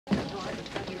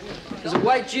There's a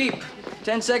white Jeep.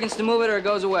 10 seconds to move it or it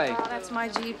goes away. Oh, that's my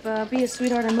Jeep. Be a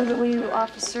sweetheart and move it, will you,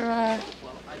 Officer,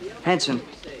 Hanson.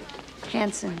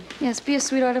 Hanson. Yes, be a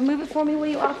sweetheart and move it for me, will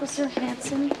you, Officer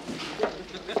Hanson?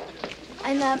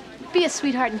 And, be a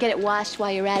sweetheart and get it washed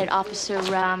while you're at it, Officer,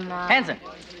 Hanson.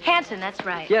 Hanson, that's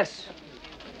right. Yes.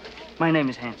 My name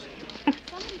is Hanson.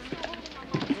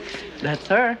 That's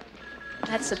her.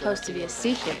 That's supposed to be a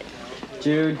secret.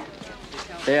 Jude,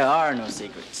 there are no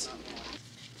secrets.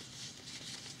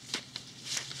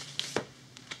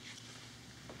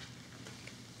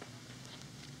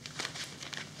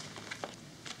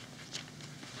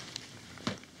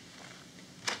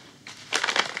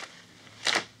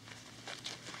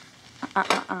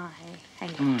 Hey.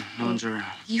 No one's around.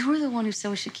 You were the one who said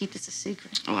we should keep this a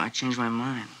secret. Oh, I changed my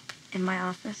mind. In my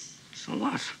office. So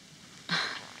what?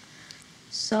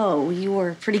 So, you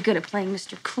were pretty good at playing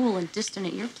Mr. Cool and distant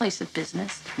at your place of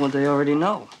business. Well, they already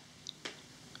know.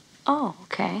 Oh,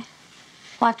 okay.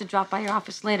 We'll have to drop by your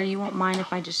office later. You won't mind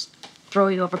if I just throw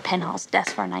you over Penhall's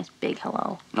desk for a nice big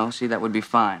hello. No, see, that would be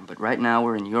fine. But right now,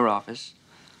 we're in your office.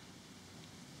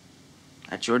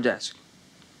 At your desk.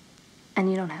 And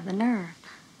you don't have the nerve.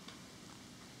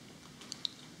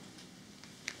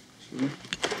 See?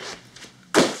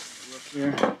 Look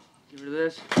here. Get rid of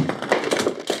this.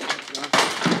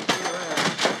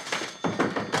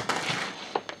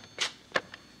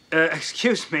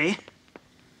 Excuse me.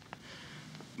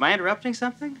 Am I interrupting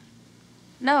something?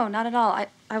 No, not at all.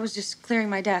 I was just clearing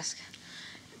my desk.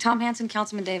 Tom Hanson,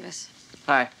 Councilman Davis.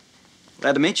 Hi.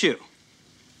 Glad to meet you.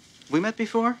 We met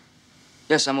before?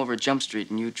 Yes, I'm over at Jump Street,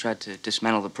 and you tried to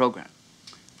dismantle the program.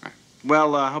 Right.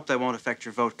 Well, I hope that won't affect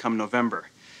your vote come November,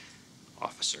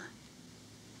 officer.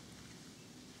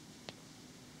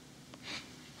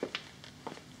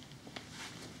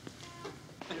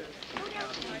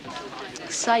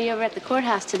 Saw you over at the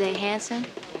courthouse today, Hanson.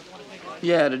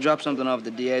 Yeah, to drop something off at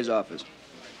the DA's office.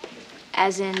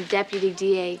 As in Deputy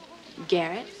DA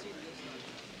Garrett.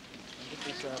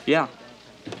 Yeah.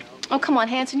 Oh, come on,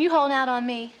 Hanson, you holding out on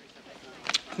me.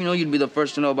 You know you'd be the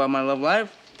first to know about my love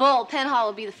life. Bull, Penhall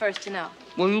will be the first to know.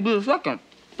 Well, you'll be the second.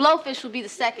 Blowfish will be the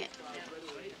second.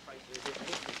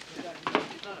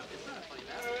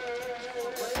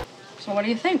 So what do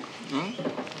you think?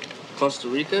 Costa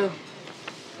Rica,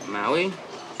 Maui,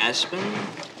 Aspen.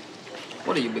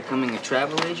 What, are you becoming a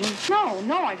travel agent?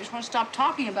 No, I just want to stop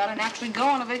talking about it and actually go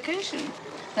on a vacation.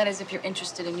 That is, if you're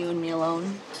interested in you and me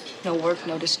alone. No work,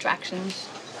 no distractions.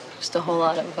 Just a whole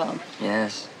lot of,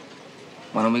 Yes.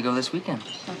 Why don't we go this weekend?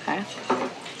 Okay.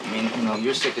 I mean, you know,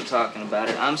 you're sick of talking about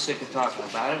it. I'm sick of talking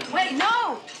about it. Wait,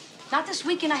 no! Not this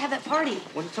weekend. I have that party.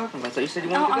 What are you talking about? I thought you said you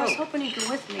wanted to go. I was hoping you'd go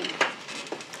with me.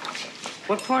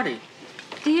 What party?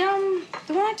 The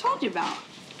one I told you about.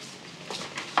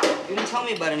 You didn't tell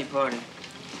me about any party.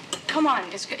 Come on,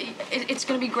 it's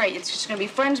gonna be great. It's just gonna be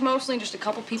friends mostly, and just a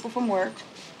couple people from work.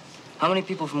 How many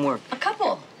people from work? A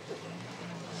couple.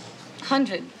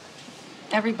 100.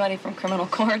 Everybody from criminal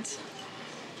courts.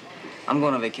 I'm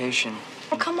going on vacation.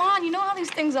 Oh, come on, you know how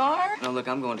these things are. No, look,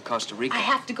 I'm going to Costa Rica. I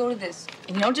have to go to this.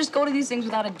 And you don't just go to these things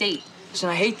without a date. Listen,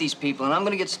 I hate these people, and I'm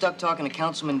going to get stuck talking to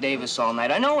Councilman Davis all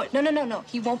night. I know it. No.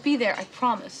 He won't be there, I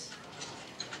promise.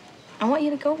 I want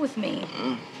you to go with me.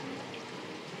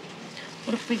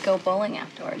 What if we go bowling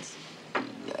afterwards? I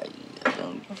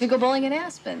don't... What if we go bowling in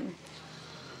Aspen?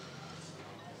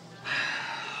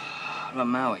 What about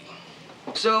Maui?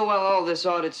 So, while all this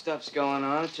audit stuff's going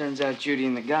on, it turns out Judy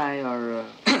and the guy are,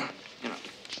 you know.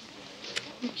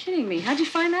 You're kidding me. How'd you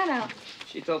find that out?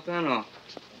 She told Penhall.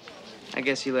 I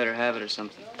guess he let her have it or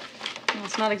something. Well,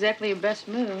 it's not exactly your best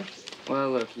move. Well,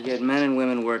 look, you get men and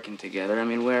women working together. I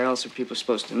mean, where else are people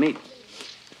supposed to meet?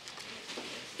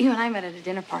 You and I met at a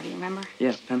dinner party, remember?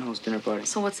 Yeah, Penhall's dinner party.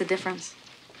 So what's the difference?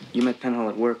 You met Penhall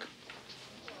at work.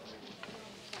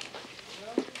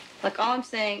 Look, all I'm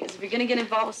saying is if you're gonna get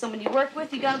involved with someone you work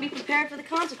with, you gotta be prepared for the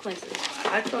consequences.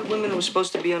 I thought women were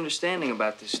supposed to be understanding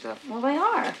about this stuff. Well, they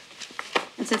are.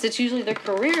 And since it's usually their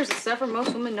careers that suffer,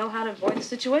 most women know how to avoid the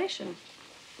situation.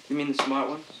 You mean the smart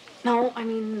ones? No, I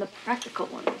mean the practical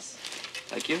ones.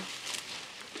 Like you?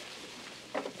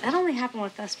 That only happened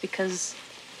with us because...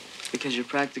 Because you're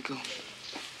practical.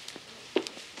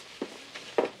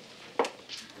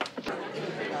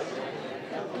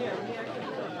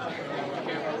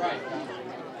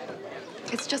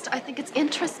 It's just, I think it's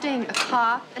interesting. A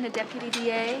cop and a deputy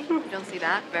DA. You don't see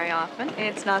that very often.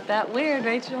 It's not that weird,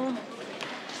 Rachel.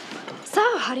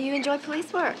 So, how do you enjoy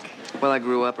police work? Well, I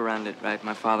grew up around it, right?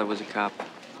 My father was a cop.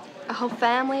 A whole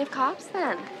family of cops,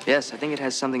 then? Yes, I think it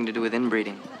has something to do with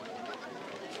inbreeding.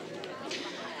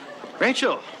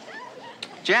 Rachel.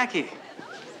 Jackie.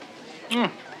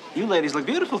 You ladies look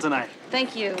beautiful tonight.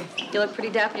 Thank you. You look pretty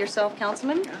dapper yourself,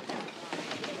 Councilman.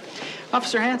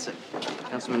 Officer Hanson.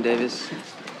 Councilman Davis,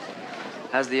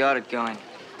 how's the audit going?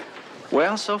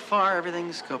 Well, so far,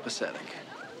 everything's copacetic.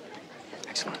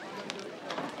 Excellent.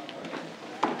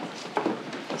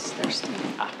 He's thirsty.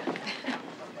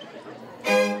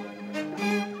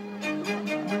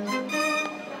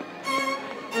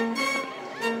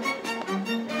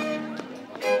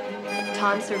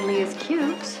 Ton certainly is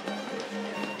cute.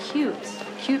 Cute.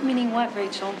 Cute meaning what,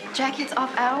 Rachel? Jackie, it's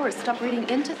off hours. Stop reading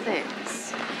into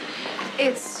things.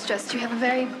 It's just you have a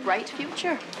very bright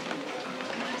future.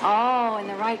 Oh, and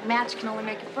the right match can only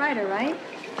make it brighter, right?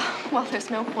 Well, there's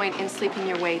no point in sleeping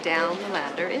your way down the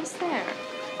ladder, is there?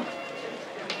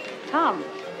 Come.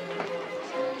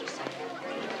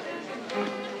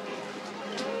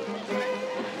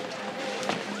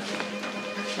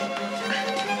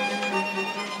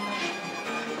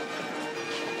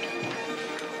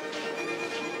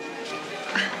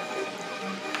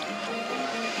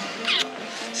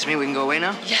 Does this mean we can go away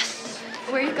now? Yes.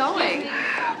 Where are you going?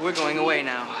 We're going away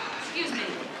now. Excuse me.